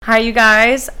Hi, you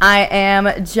guys. I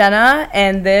am Jenna,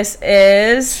 and this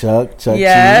is Chuck.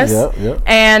 Yes. Yep.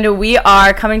 And we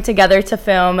are coming together to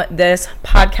film this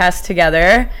podcast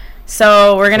together.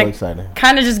 So we're gonna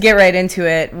kind of just get right into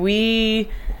it. We've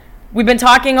been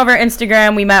talking over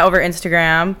Instagram. We met over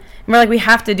Instagram. And we're like, we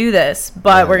have to do this,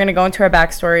 but we're gonna go into our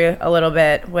backstory a little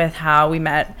bit with how we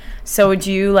met. So would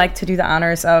you like to do the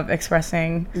honors of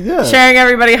sharing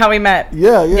everybody how we met?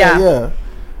 Yeah.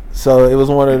 So it was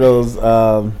one of those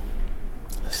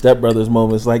stepbrothers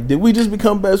moments. Like, did we just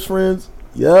become best friends?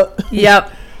 Yep.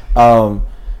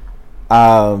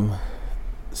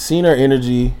 Seen her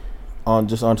energy on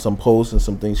some posts and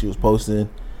some things she was posting,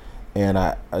 and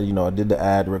I did the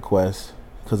ad request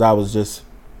because I was just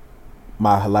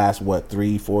my last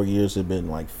 3-4 years have been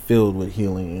like filled with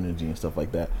healing energy and stuff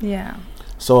like that. Yeah.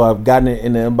 So I've gotten it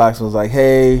in the inbox and was like,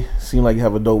 hey, seem like you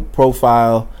have a dope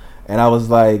profile, and I was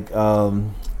like,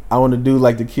 I want to do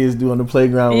like the kids do on the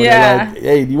playground. Where they're like,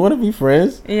 hey, do you want to be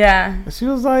friends? Yeah. And she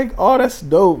was like, oh, that's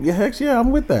dope. Yeah, heck yeah, I'm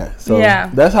with that. So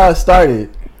that's how it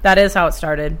started. That is how it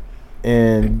started.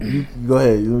 And you go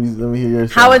ahead. Let me hear your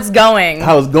story. How it's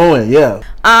going, yeah.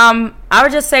 I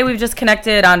would just say we've just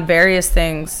connected on various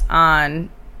things on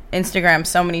Instagram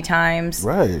so many times.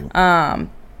 Right.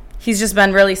 He's just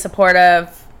been really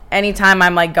supportive anytime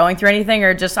I'm like going through anything,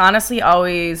 or just honestly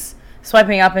always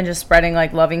swiping up and just spreading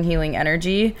like loving, healing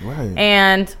energy. Right.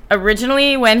 And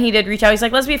originally when he did reach out, he's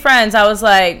like, let's be friends. I was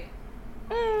like,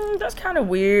 that's kind of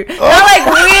weird. Not like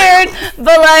weird,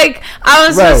 but like I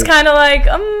was just kind of like,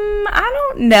 I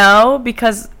don't know,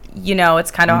 because it's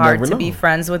kind of hard to be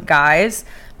friends with guys.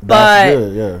 That's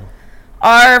good, yeah.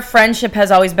 Our friendship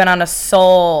has always been on a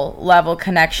soul level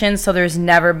connection, so there's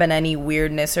never been any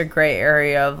weirdness or gray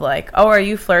area of like, oh, are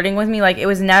you flirting with me? Like, it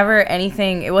was never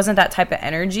anything. It wasn't that type of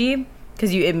energy,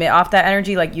 because you emit off that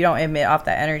energy. Like, you don't emit off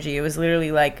that energy. It was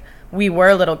literally like we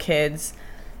were little kids,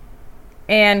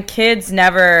 and kids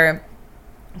never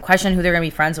question who they're gonna be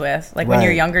friends with. Like, when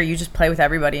you're younger, you just play with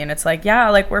everybody, and it's like,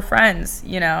 yeah, like we're friends, on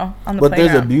the playground. But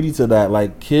there's a beauty to that.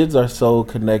 Like, kids are so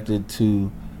connected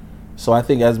to. So I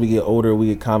think as we get older, we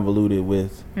get convoluted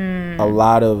with a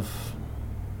lot of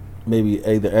maybe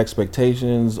either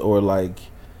expectations or like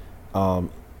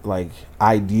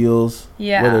ideals,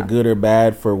 whether good or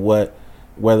bad, for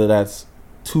whether that's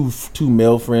two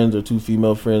male friends or two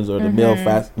female friends, or the male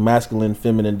masculine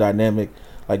feminine dynamic.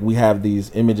 Like, we have these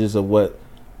images of what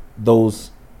those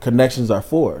connections are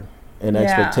for, and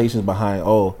expectations behind,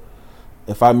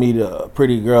 if I meet a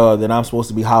pretty girl, then I'm supposed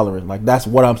to be hollering. Like, that's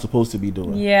what I'm supposed to be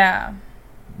doing. Yeah.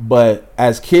 But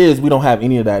as kids, we don't have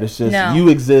any of that. It's just you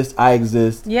exist, I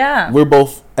exist. Yeah. We're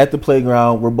both at the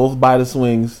playground. We're both by the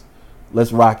swings.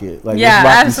 Let's rock it. Like, let's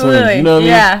rock absolutely. The swings. You know what I mean?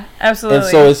 Yeah, absolutely.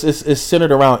 And so it's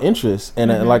centered around interest.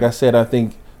 And like I said, I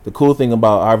think the cool thing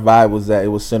about our vibe was that it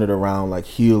was centered around like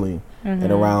healing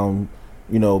and around,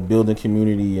 building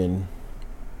community and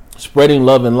spreading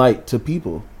love and light to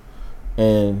people.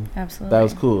 And absolutely, that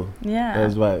was cool. Yeah, that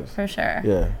was vibes for sure.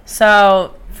 Yeah.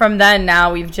 So from then,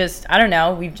 now we've just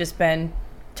been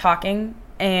talking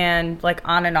and like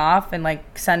on and off, and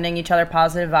like sending each other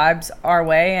positive vibes our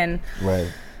way. And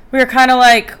we were kind of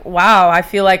like, wow, I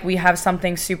feel like we have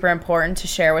something super important to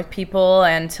share with people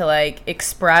and to like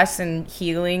express, and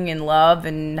healing and love,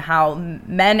 and how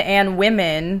men and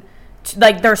women,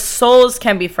 like, their souls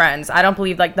can be friends. I don't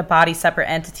believe like the body separate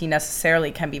entity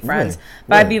necessarily can be friends,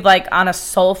 but I'd be like, on a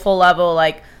soulful level,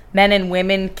 like men and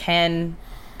women can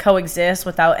coexist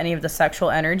without any of the sexual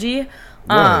energy.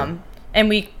 And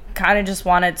we kind of just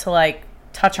wanted to like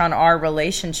touch on our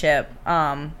relationship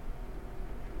and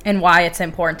why it's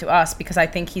important to us, because I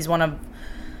think he's one of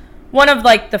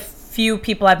like the few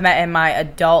people I've met in my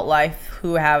adult life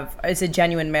who is a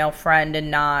genuine male friend and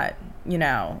not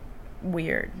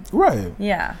weird. Right.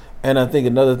 Yeah. And I think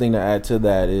another thing to add to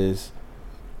that is,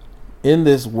 in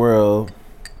this world,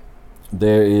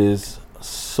 there is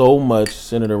so much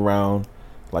centered around,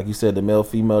 like you said, the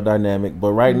male-female dynamic.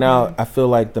 But right now, I feel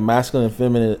like the masculine and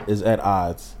feminine is at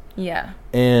odds. Yeah.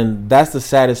 And that's the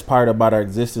saddest part about our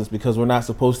existence, because we're not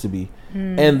supposed to be.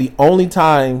 And the only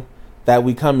time that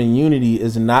we come in unity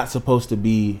is not supposed to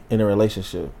be in a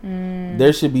relationship.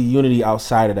 There should be unity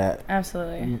outside of that.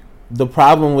 Absolutely. The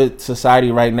problem with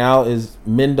society right now is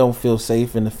men don't feel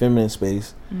safe in the feminine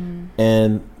space,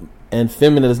 and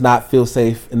feminine does not feel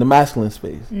safe in the masculine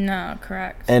space. No,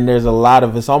 correct. And there's a lot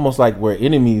of, it's almost like we're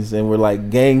enemies, and we're like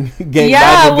gang.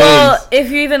 Yeah, well, gangs.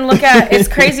 If you even look at, it's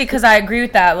crazy, because I agree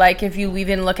with that. Like, if you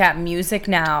even look at music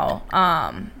now,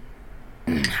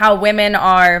 how women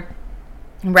are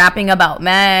rapping about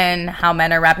men, how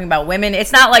men are rapping about women.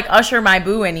 It's not like Usher My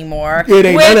Boo anymore. It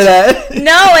ain't none of that.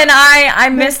 No, and I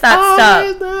miss that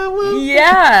stuff.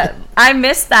 Yeah, I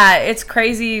miss that. It's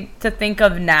crazy to think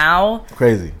of now.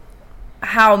 Crazy.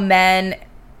 How men,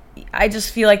 I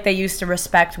just feel like they used to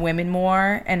respect women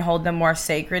more and hold them more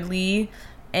sacredly.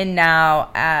 And now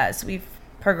as we've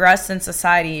progressed in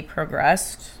society, I'm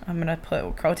going to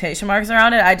put quotation marks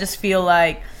around it. I just feel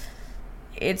like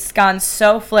it's gone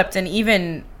so flipped, and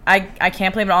even I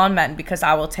can't blame it all on men, because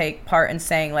I will take part in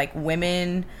saying like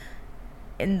women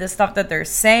in the stuff that they're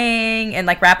saying and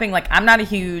like rapping. Like I'm not a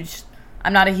huge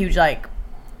like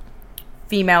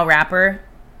female rapper,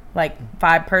 like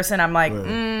vibe person. I'm like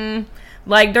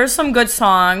like there's some good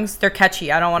songs, they're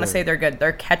catchy. I don't want to say they're good,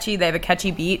 they're catchy, they have a catchy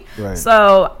beat.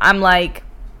 So I'm like,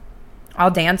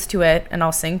 I'll dance to it and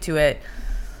I'll sing to it,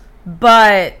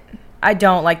 but I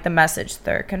don't like the message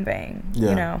they're conveying,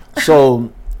 you know?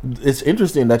 So it's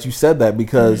interesting that you said that,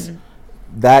 because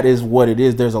that is what it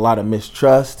is. There's a lot of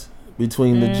mistrust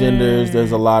between the genders.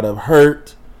 There's a lot of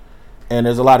hurt, and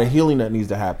there's a lot of healing that needs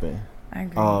to happen. I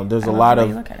agree. There's a lot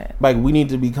of, like, we need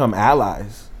to become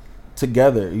allies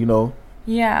together, you know?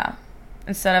 Yeah.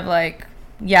 Instead of like,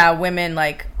 women,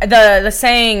 like the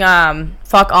saying,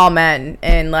 fuck all men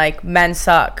and like men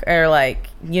suck, or like,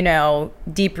 you know,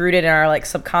 deep rooted in our like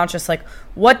subconscious. Like,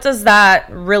 what does that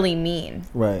really mean?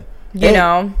 Right. You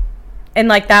know? And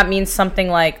like that means something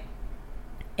like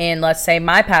in, let's say,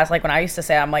 my past, like when I used to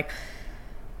say, I'm like,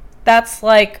 that's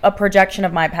like a projection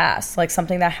of my past, like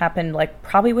something that happened like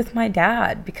probably with my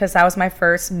dad, because that was my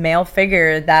first male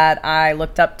figure that I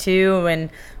looked up to and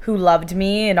who loved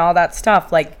me and all that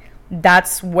stuff. Like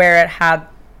that's where it had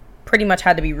pretty much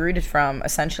had to be rooted from,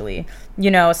 essentially.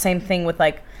 You know, same thing with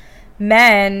like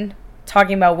men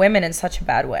talking about women in such a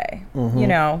bad way. You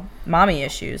know, mommy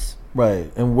issues.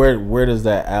 Right. And where does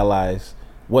that allies,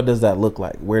 what does that look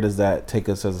like? Where does that take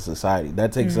us as a society?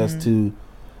 That takes us to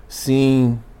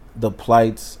seeing the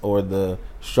plights or the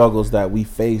struggles that we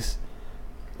face.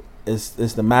 It's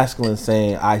the masculine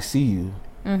saying, I see you,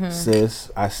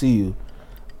 sis, I see you.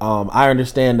 I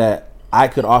understand that I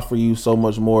could offer you so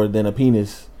much more than a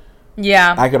penis.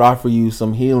 Yeah. I could offer you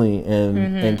some healing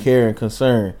and care and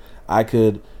concern.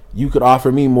 You could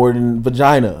offer me more than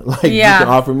vagina. Like, you can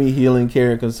offer me healing,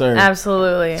 care, and concern.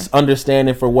 Absolutely. It's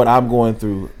understanding for what I'm going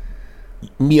through.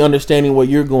 Me understanding what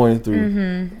you're going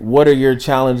through. What are your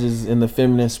challenges in the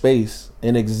feminine space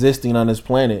and existing on this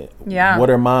planet? Yeah. What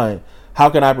are mine? How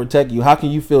can I protect you? How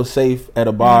can you feel safe at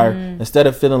a bar instead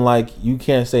of feeling like you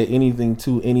can't say anything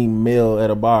to any male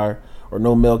at a bar, or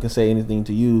no male can say anything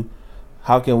to you?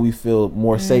 How can we feel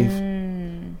more safe?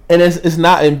 And it's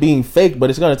not in being fake, but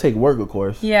it's going to take work, of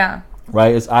course. Yeah.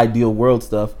 Right? It's ideal world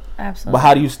stuff. Absolutely. But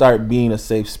how do you start being a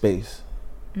safe space?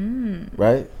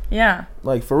 Right? Yeah.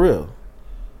 Like, for real.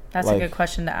 That's like, a good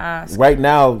question to ask. Right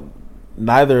now,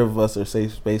 neither of us are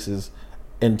safe spaces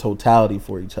in totality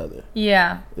for each other.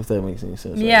 Yeah. If that makes any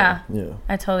sense. Yeah. Yeah.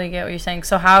 I totally get what you're saying.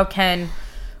 So how can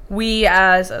we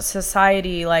as a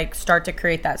society like start to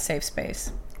create that safe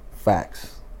space?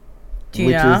 Facts.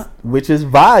 Which is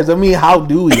vibes. I mean, how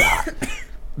do we?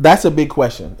 That's a big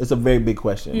question. It's a very big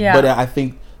question. Yeah. But I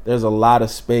think there's a lot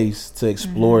of space to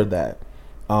explore that.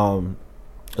 A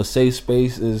safe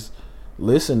space is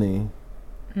listening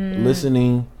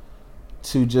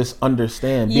to just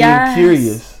understand, being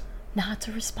curious, not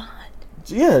to respond.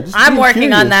 Yeah, just I'm working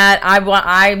curious on that.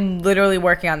 I'm literally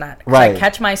working on that. Right. I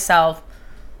catch myself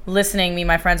listening. Me and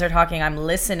my friends are talking. I'm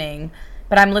listening.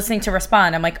 But I'm listening to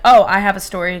respond. I'm like, oh, I have a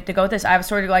story to go with this. I have a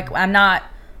story to, like, I'm not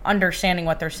understanding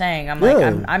what they're saying. I'm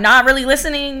like, I'm not really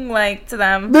listening, like, to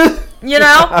them. You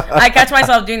know? I catch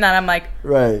myself doing that. I'm like,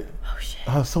 right. Oh, shit.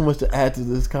 I have so much to add to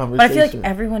this conversation. But I feel like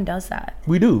everyone does that.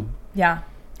 We do. Yeah.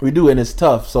 We do, and it's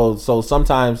tough. So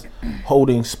sometimes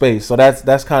holding space. So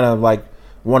that's kind of like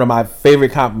one of my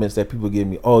favorite compliments that people give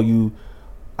me. Oh,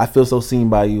 I feel so seen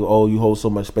by you. Oh, you hold so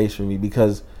much space for me,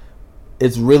 because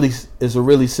it's a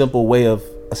really simple way of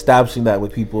establishing that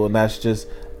with people, and that's just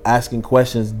asking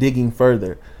questions, digging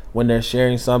further. When they're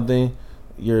sharing something,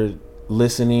 you're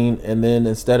listening, and then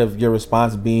instead of your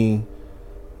response being,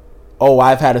 oh,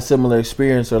 I've had a similar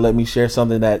experience, or let me share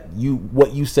something that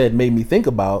what you said made me think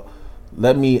about,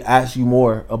 let me ask you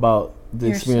more about the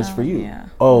experience for you. Yeah.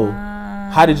 Oh,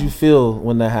 how did you feel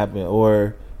when that happened?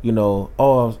 Or, you know,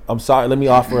 oh, I'm sorry, let me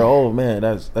offer, oh man,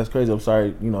 that's crazy, I'm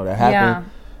sorry, you know, that happened.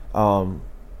 Yeah.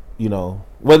 You know,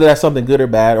 whether that's something good or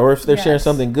bad, or if they're sharing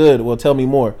something good, well, tell me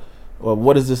more. Or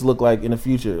what does this look like in the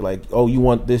future? Like, oh, you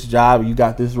want this job, you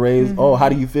got this raise. Oh, how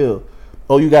do you feel?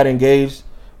 Oh, you got engaged.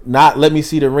 Not let me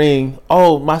see the ring.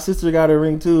 Oh, my sister got a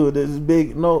ring too. This is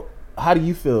big. No, how do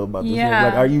you feel about this?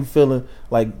 Like, are you feeling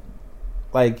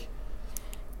like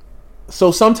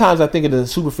so sometimes I think in a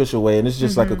superficial way, and it's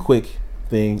just like a quick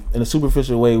thing. In a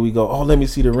superficial way, we go, oh, let me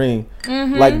see the ring.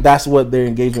 Like, that's what their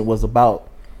engagement was about.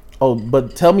 Oh,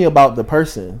 but tell me about the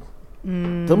person. Tell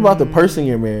me about the person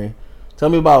you're marrying. Tell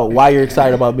me about why you're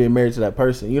excited about being married to that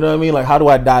person. You know what I mean? Like, how do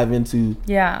I dive into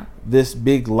this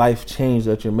big life change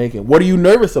that you're making? What are you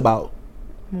nervous about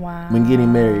when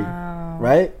getting married?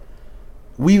 Right?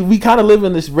 We kind of live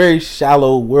in this very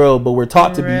shallow world, but we're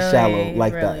taught to be shallow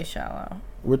like that. Really shallow.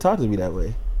 We're taught to be that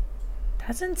way.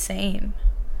 That's insane.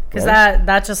 Because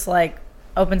that just, like,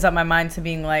 opens up my mind to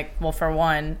being like, well, for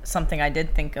one, something I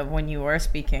did think of when you were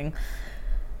speaking.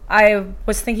 I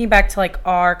was thinking back to, like,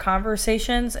 our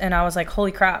conversations, and I was like,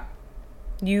 holy crap.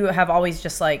 You have always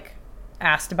just, like,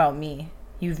 asked about me.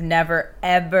 You've never,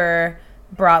 ever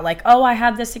brought, like, oh, I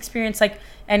had this experience. Like,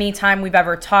 anytime we've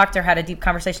ever talked or had a deep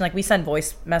conversation, like, we send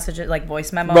voice messages, like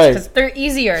voice memos, because they're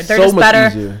easier. They're so just better,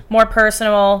 easier. More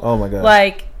personal. Oh my god!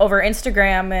 Like, over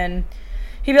Instagram, and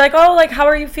he'd be like, oh, like, how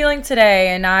are you feeling today?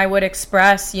 And I would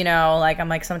express, you know, like, I'm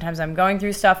like, sometimes I'm going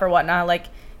through stuff or whatnot. Like,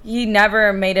 he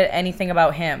never made it anything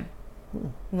about him,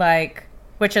 like,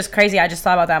 which is crazy. I just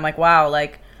thought about that. I'm like, wow,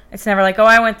 like, it's never like, oh,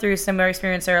 I went through a similar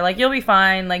experience, or like, you'll be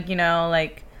fine, like, you know,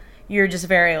 like, you're just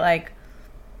very, like,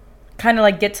 kind of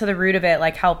like get to the root of it,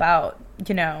 like help out,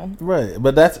 you know. Right,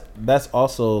 but that's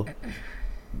also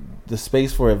the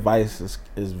space for advice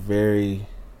is very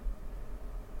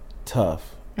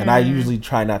tough, and I usually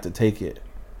try not to take it.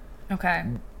 Okay.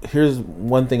 Here's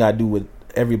one thing I do with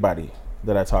everybody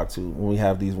that I talk to when we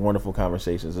have these wonderful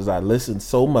conversations is I listen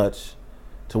so much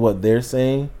to what they're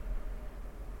saying,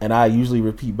 and I usually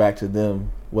repeat back to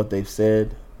them what they've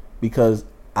said, because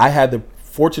I had the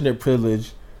fortunate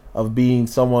privilege of being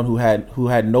someone who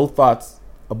had no thoughts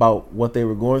about what they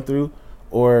were going through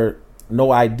or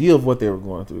no idea of what they were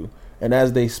going through. And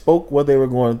as they spoke what they were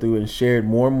going through and shared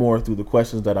more and more through the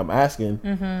questions that I'm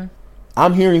asking,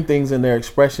 I'm hearing things in their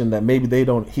expression that maybe they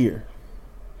don't hear.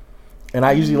 And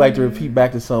I usually like to repeat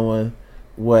back to someone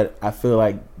what I feel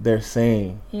like they're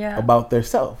saying about their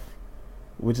self,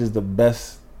 which is the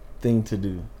best thing to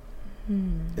do.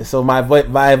 So my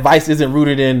advice isn't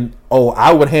rooted in, oh,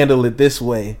 I would handle it this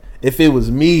way. If it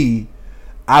was me,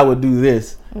 I would do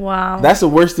this. Wow. That's the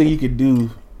worst thing you could do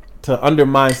to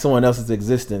undermine someone else's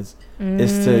existence,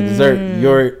 is to exert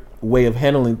your way of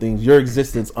handling things, your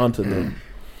existence onto them.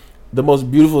 The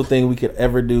most beautiful thing we could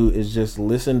ever do is just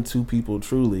listen to people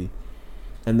truly.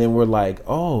 And then we're like,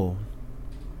 oh,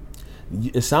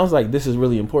 it sounds like this is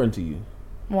really important to you.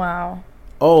 Wow.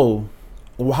 Oh,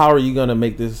 well, how are you going to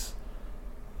make this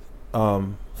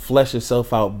flesh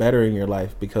itself out better in your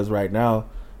life? Because right now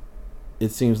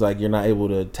it seems like you're not able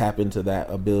to tap into that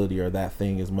ability or that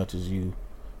thing as much as you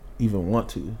even want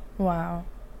to. Wow.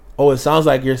 Oh, it sounds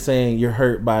like you're saying you're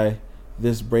hurt by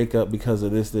this breakup because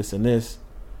of this and this,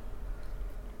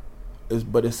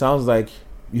 but it sounds like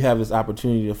you have this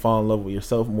opportunity to fall in love with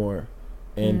yourself more,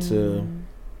 and to,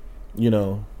 you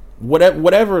know,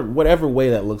 whatever way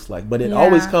that looks like. But it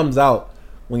always comes out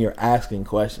when you're asking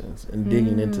questions and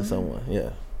digging into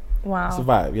someone. Wow. It's a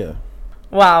vibe.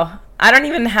 Wow. I don't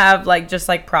even have, like, just,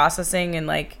 like, processing and,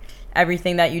 like,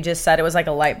 everything that you just said. It was like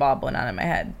a light bulb went on in my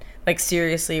head. Like,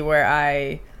 seriously,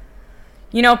 where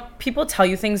you know, people tell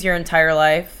you things your entire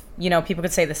life. You know, people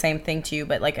could say the same thing to you,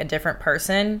 but, like, a different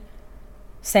person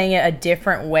saying it a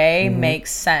different way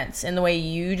makes sense. And the way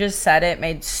you just said it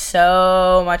made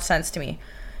so much sense to me.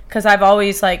 Because I've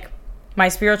always, like, my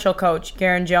spiritual coach,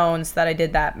 Garen Jones, that I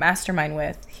did that mastermind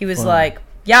with, he was like,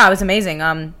 yeah, it was amazing.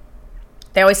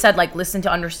 They always said, like, listen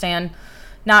to understand,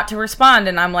 not to respond.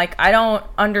 And I'm like, I don't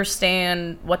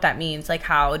understand what that means. Like,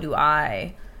 how do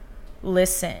I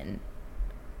listen?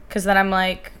 Because then I'm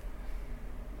like,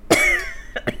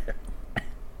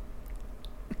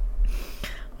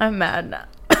 I'm mad now.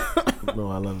 No,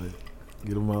 I love it.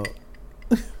 Get them out.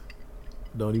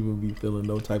 Don't even be feeling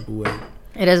no type of way.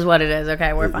 It is what it is.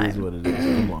 Okay, we're fine. It is what it is.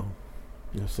 Come on.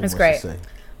 It's great.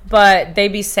 But they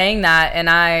be saying that, and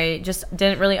I just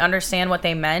didn't really understand what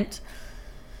they meant.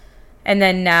 And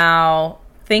then now,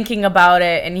 thinking about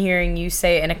it and hearing you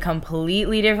say it in a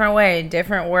completely different way,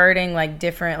 different wording, like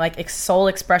different, like soul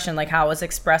expression, like how it was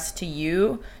expressed to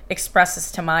you,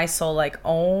 expresses to my soul, like,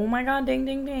 oh my God, ding,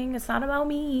 ding, ding. It's not about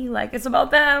me. Like, it's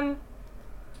about them.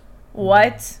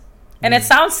 What? And it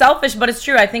sounds selfish, but it's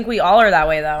true. I think we all are that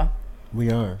way, though.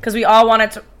 We are. Because we all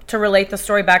wanted to relate the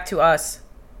story back to us.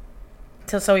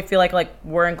 So we feel like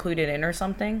we're included in or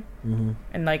something.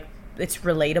 And, like, it's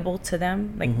relatable to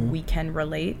them. Like, we can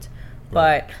relate.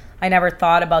 But I never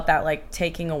thought about that, like,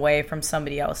 taking away from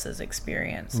somebody else's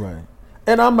experience. Right.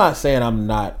 And I'm not saying I'm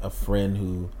not a friend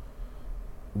who,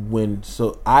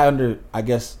 I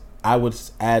guess I would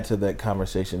add to that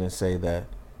conversation and say that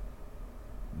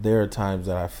there are times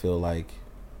that I feel like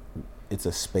it's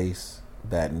a space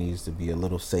that needs to be a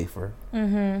little safer.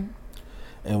 Mm-hmm.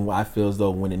 And I feel as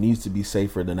though when it needs to be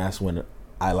safer, then that's when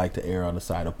I like to err on the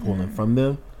side of pulling from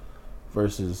them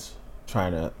versus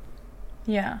trying to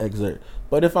exert.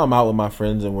 But if I'm out with my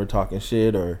friends and we're talking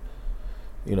shit, or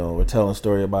we're telling a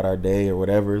story about our day or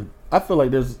whatever, I feel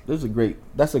like that's a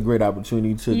great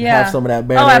opportunity to have some of that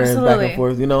banter and back and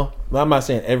forth. But I'm not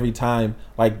saying every time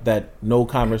like that. No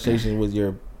conversation with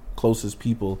your closest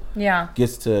people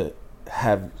gets to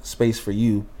have space for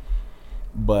you.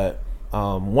 But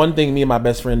one thing me and my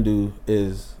best friend do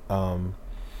is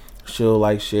she'll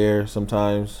like share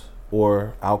sometimes,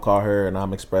 or I'll call her and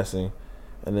I'm expressing,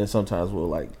 and then sometimes we'll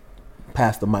like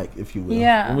pass the mic, if you will.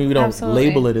 Yeah, I mean, we don't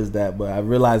label it as that, but I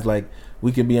realize like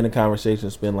we could be in a conversation,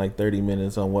 spend like 30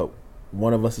 minutes on what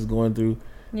one of us is going through,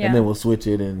 and then we'll switch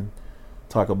it and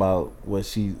talk about what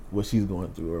she's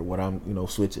going through, or what I'm,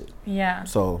 switch it. Yeah.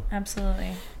 So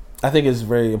absolutely, I think it's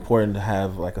very important to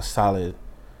have like a solid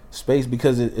space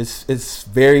because it's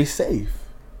very safe.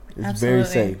 It's very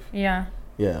safe. Yeah.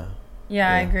 Yeah. Yeah,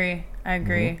 I agree.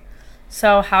 Mm-hmm.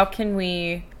 So how can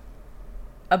we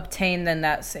obtain then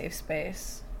that safe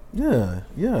space? Yeah.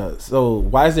 So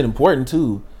why is it important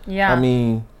too? Yeah. I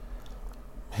mean,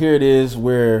 here it is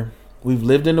where we've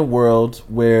lived in a world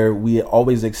where we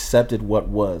always accepted what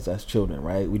was as children,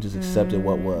 right? We just accepted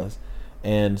what was.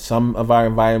 And some of our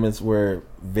environments were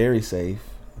very safe.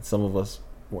 Some of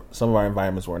our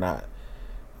environments were not.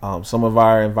 Some of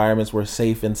our environments were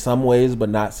safe in some ways, but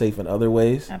not safe in other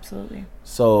ways. Absolutely.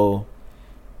 So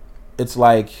it's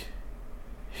like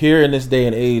here in this day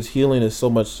and age, healing is so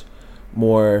much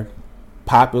more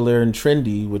popular and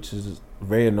trendy, which is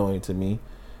very annoying to me.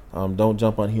 Don't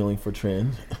jump on healing for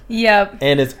trend. Yep.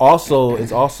 And it's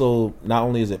also not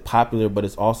only is it popular, but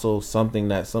it's also something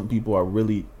that some people are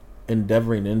really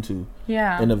endeavoring into.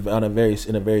 Yeah. In a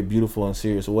very beautiful and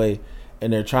serious way,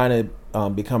 and they're trying to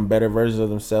become better versions of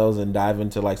themselves and dive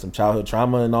into like some childhood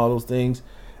trauma and all those things.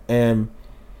 And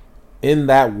in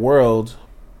that world,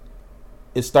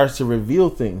 it starts to reveal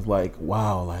things like,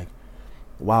 wow,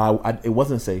 it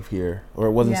wasn't safe here, or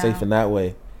it wasn't safe in that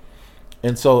way.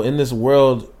 And so in this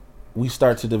world, we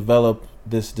start to develop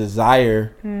this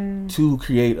desire to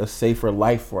create a safer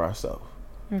life for ourselves.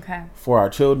 Okay. For our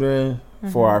children,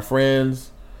 for our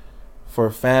friends,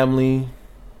 for family.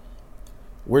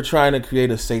 We're trying to create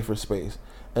a safer space.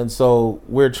 And so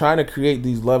we're trying to create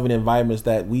these loving environments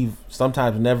that we've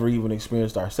sometimes never even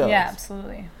experienced ourselves. Yeah,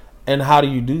 absolutely. And how do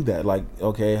you do that? Like,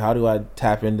 okay, how do I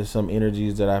tap into some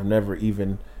energies that I've never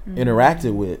even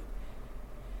interacted with?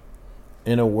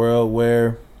 In a world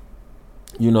where,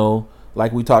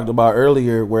 like we talked about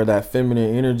earlier, where that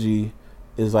feminine energy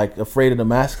is like afraid of the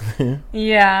masculine.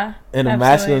 Yeah. And the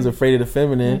masculine's afraid of the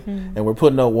feminine. And we're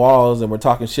putting up walls and we're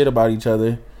talking shit about each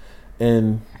other.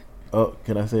 And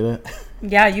can I say that?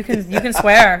 Yeah, you can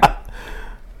swear.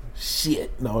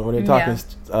 Shit. No, when they're talking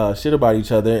shit about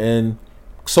each other and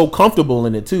so comfortable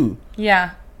in it too.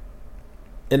 Yeah.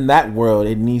 In that world,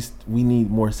 we need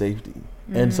more safety.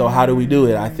 And so how do we do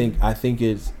it? I think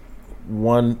it's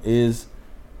one is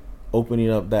opening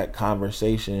up that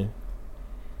conversation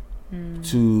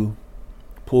to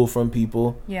pull from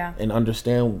people and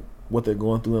understand what they're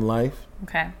going through in life.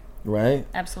 Okay. Right?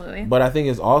 Absolutely. But I think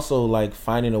it's also like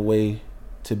finding a way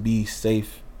to be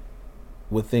safe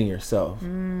within yourself.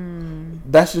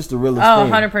 That's just the realest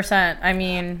thing. 100%. I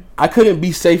mean, I couldn't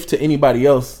be safe to anybody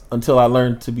else until I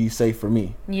learned to be safe for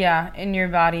me. Yeah, in your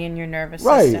body and your nervous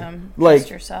system. Like, just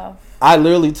yourself. I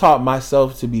literally taught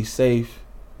myself to be safe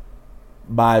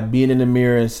by being in the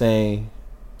mirror and saying,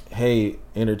 hey,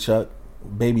 inner Chuck,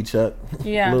 baby Chuck,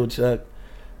 little Chuck,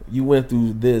 you went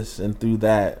through this and through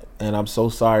that, and I'm so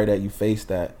sorry that you faced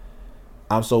that.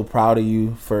 I'm so proud of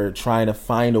you for trying to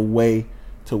find a way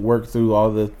to work through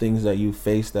all the things that you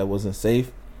faced that wasn't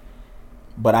safe,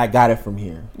 but I got it from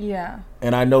here. Yeah.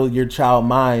 And I know your child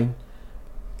mind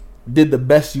did the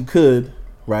best you could,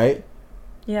 right?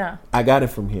 Yeah. I got it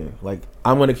from here. Like,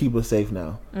 I'm going to keep it safe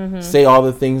now. Say all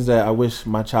the things that I wish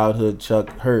my childhood Chuck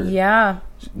heard. Yeah.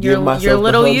 Your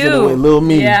little you. Little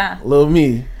me. Yeah. Little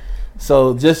me.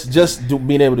 So just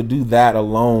being able to do that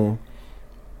alone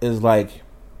is like,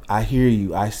 I hear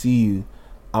you. I see you.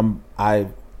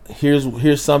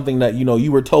 Here's something that,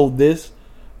 you were told this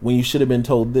when you should have been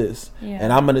told this. Yeah.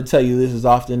 And I'm going to tell you this as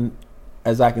often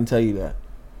as I can tell you that.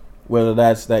 Whether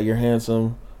that's that you're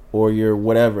handsome or you're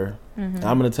whatever. I'm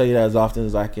going to tell you that as often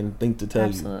as I can think to tell you.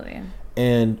 Absolutely.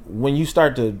 And when you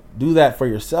start to do that for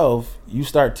yourself, you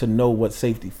start to know what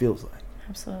safety feels like.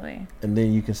 Absolutely. And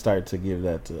then you can start to give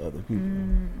that to other people.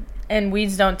 And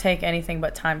weeds don't take anything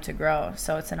but time to grow,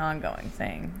 so it's an ongoing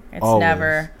thing. It's Always.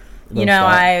 Never, you know,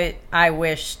 I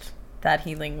wished that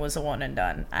healing was a one and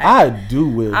done. I do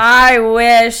wish. I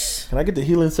wish. Can I get the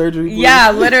healing surgery, please?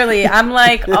 Yeah, literally. I'm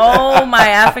like, oh my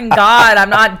effing God, I'm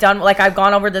not done. Like, I've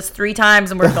gone over this 3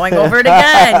 times and we're going over it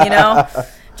again, you know?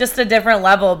 Just a different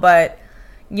level, but...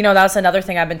 You know, that's another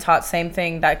thing I've been taught. Same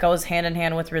thing that goes hand in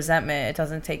hand with resentment. It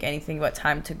doesn't take anything but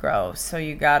time to grow. So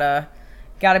you gotta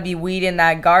be weeding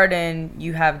that garden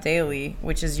you have daily,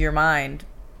 which is your mind.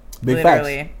 Big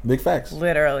facts.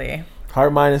 Literally.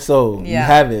 Heart, mind, and soul. Yeah. You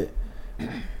have it.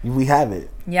 We have it.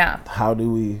 Yeah. How do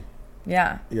we?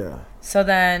 Yeah. Yeah. So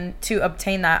then, to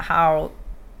obtain that,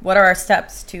 what are our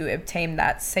steps to obtain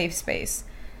that safe space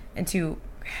and to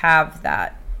have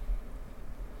that?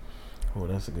 Oh,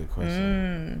 that's a good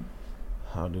question.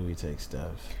 How do we take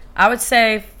steps? I would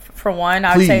say, for one,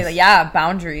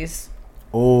 boundaries.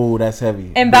 Oh, that's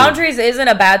heavy. And boundaries isn't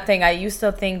a bad thing. I used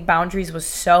to think boundaries was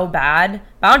so bad.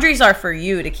 Boundaries are for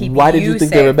you to keep Why did you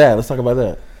think they were bad? Let's talk about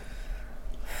that.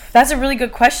 That's a really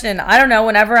good question. I don't know.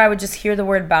 Whenever I would just hear the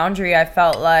word boundary, I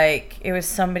felt like it was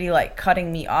somebody like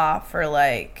cutting me off or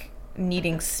like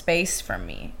needing space from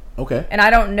me. Okay. And I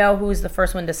don't know who's the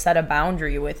first one to set a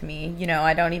boundary with me. You know,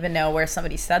 I don't even know where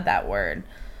somebody said that word.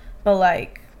 But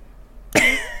like...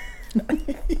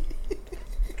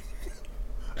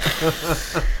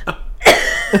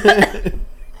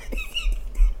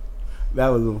 That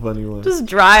was a funny one. Just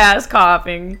dry ass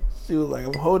coughing. She was like,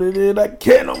 I'm holding it in. I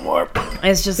can't no more.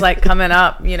 It's just like coming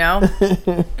up, you know?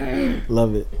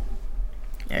 Love it.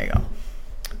 There you go.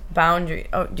 Boundary.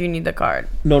 Oh, do you need the card?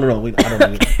 No. I don't need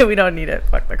it. We don't need it.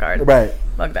 Fuck the card. Right.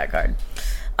 Fuck that card.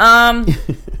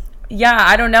 Yeah,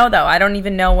 I don't know though. I don't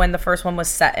even know when the first one was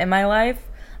set in my life.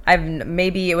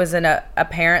 Maybe it was in a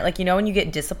parent, like, you know, when you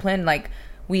get disciplined, like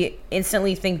we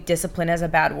instantly think discipline is a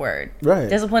bad word. Right.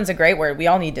 Discipline's a great word. We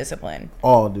all need discipline.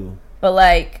 All do. But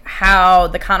like how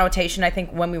the connotation, I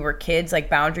think when we were kids, like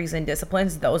boundaries and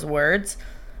disciplines, those words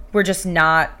were just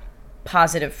not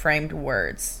positive framed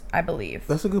words, I believe.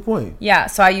 That's a good point. Yeah,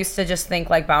 so I used to just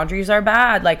think like boundaries are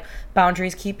bad, like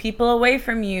boundaries keep people away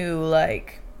from you,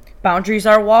 like boundaries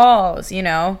are walls, you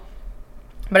know.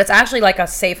 But it's actually like a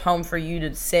safe home for you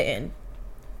to sit in.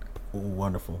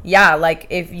 Wonderful. Yeah, like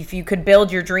if you could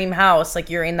build your dream house,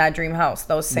 like you're in that dream house,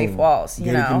 those safe walls,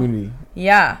 you know. Community.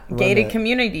 Yeah, gated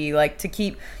community, like to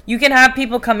keep, you can have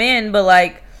people come in, but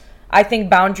like I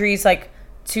think boundaries, like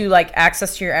to like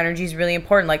access to your energy is really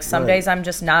important. Like some days I'm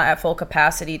just not at full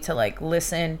capacity to like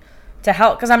listen to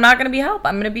help because I'm not going to be help.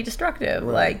 I'm going to be destructive.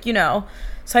 Like, you know,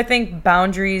 so I think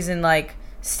boundaries and like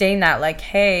stating that like,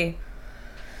 hey,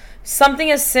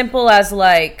 something as simple as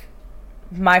like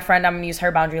my friend, I'm going to use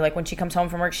her boundary. Like when she comes home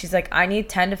from work, she's like, I need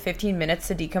 10 to 15 minutes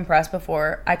to decompress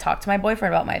before I talk to my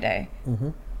boyfriend about my day. Mm-hmm.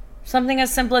 Something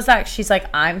as simple as that. She's like,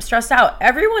 I'm stressed out.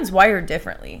 Everyone's wired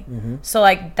differently. Mm-hmm. So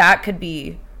like that could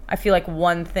be, I feel like,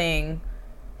 one thing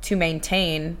to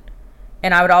maintain.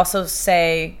 And I would also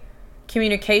say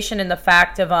communication in the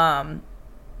fact of,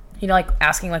 you know, like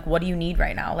asking, like, what do you need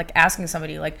right now? Like asking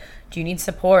somebody, like, do you need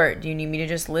support? Do you need me to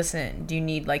just listen? Do you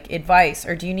need, like, advice?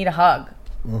 Or do you need a hug?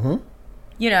 Mm-hmm.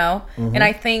 You know? Mm-hmm. And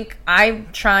I think I'm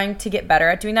trying to get better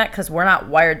at doing that because we're not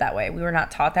wired that way. We were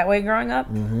not taught that way growing up.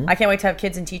 Mm-hmm. I can't wait to have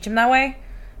kids and teach them that way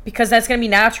because that's going to be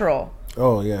natural.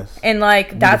 Oh, yes. And, like,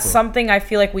 beautiful. That's something I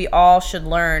feel like we all should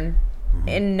learn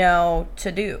and know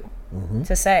to do,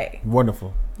 to say.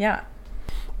 Wonderful. Yeah.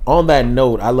 On that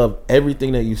note, I love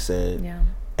everything that you said. Yeah.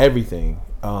 Everything.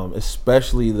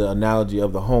 Especially the analogy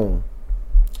of the home.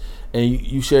 And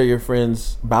you share your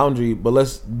friend's boundary, but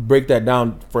let's break that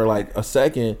down for, like, a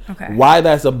second. Okay. Why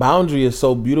that's a boundary is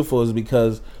so beautiful is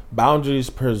because boundaries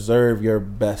preserve your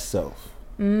best self.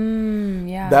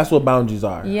 Yeah. That's what boundaries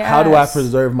are. Yes. How do I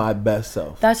preserve my best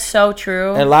self? That's so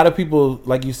true. And a lot of people,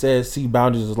 like you said, see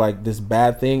boundaries as like this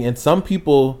bad thing. And some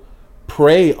people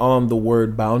prey on the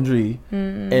word boundary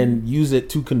and use it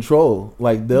to control.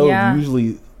 Like they'll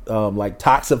usually like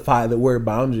toxify the word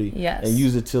boundary and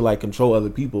use it to like control other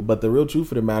people. But the real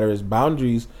truth of the matter is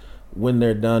boundaries, when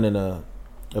they're done in a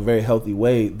very healthy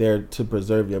way, they're to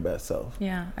preserve your best self.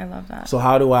 Yeah, I love that. So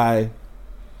how do I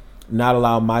not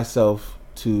allow myself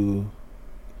to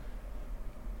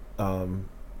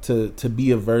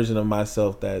be a version of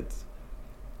myself that's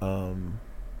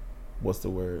what's the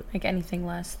word, like anything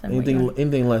less than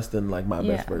anything less than like my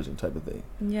best version type of thing.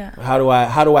 Yeah. How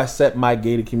do I set my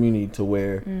gated community to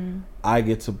where I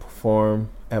get to perform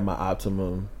at my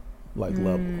optimum like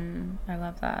level? I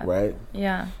love that. Right.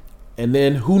 Yeah. And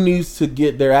then who needs to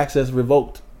get their access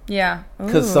revoked? Yeah.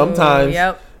 Because sometimes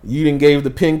you didn't gave the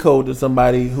PIN code to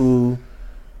somebody who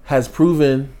has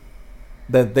proven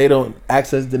that they don't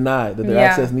access denied, that their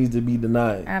access needs to be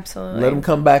denied. Absolutely. Let them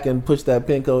come back and push that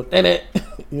PIN code in it.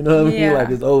 You know what I mean? Like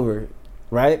it's over.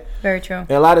 Right? Very true.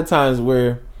 And a lot of times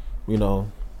we're not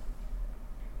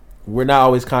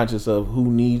always conscious of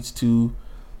who needs to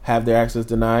have their access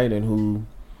denied and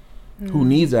who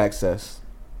needs access.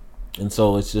 And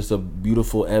so it's just a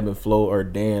beautiful ebb and flow or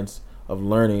dance of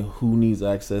learning who needs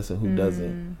access and who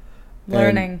doesn't.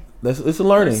 Learning. It's a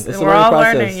learning. It's a we're learning all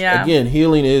process. Learning, yeah. Again,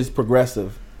 healing is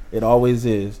progressive. It always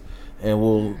is. And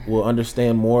we'll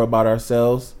understand more about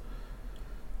ourselves.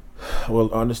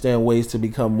 We'll understand ways to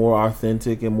become more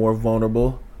authentic and more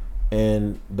vulnerable.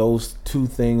 And those two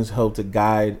things help to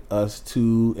guide us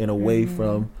to and away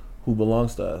from who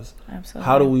belongs to us.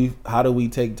 Absolutely. How do we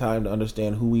take time to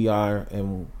understand who we are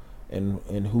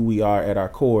and who we are at our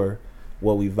core,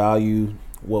 what we value,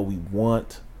 what we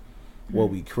want, what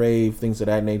we crave, things of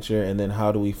that nature, and then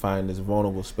how do we find this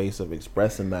vulnerable space of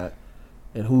expressing that,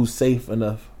 and who's safe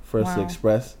enough for us to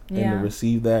express and to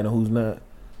receive that, and who's not.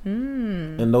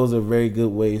 And those are very good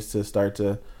ways to start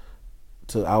to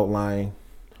outline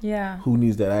who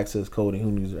needs that access code and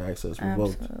who needs their access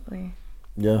revoked. Absolutely.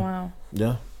 Yeah. Wow.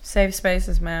 Yeah. Safe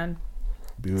spaces, man.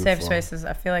 Beautiful. Safe spaces.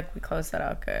 I feel like we closed that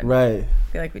out good. Right.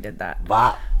 I feel like we did that.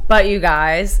 Bop. But you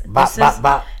guys,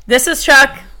 Bop. This is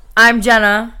Chuck. I'm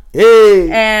Jenna. Hey.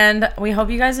 And we hope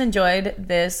you guys enjoyed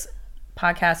this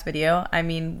podcast video. I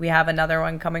mean, we have another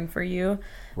one coming for you.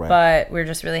 Right. But we're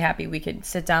just really happy we could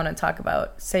sit down and talk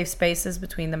about safe spaces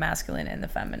between the masculine and the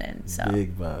feminine. So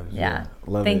big vibes. Yeah.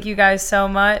 Love Thank it. you guys so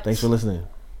much. Thanks for listening.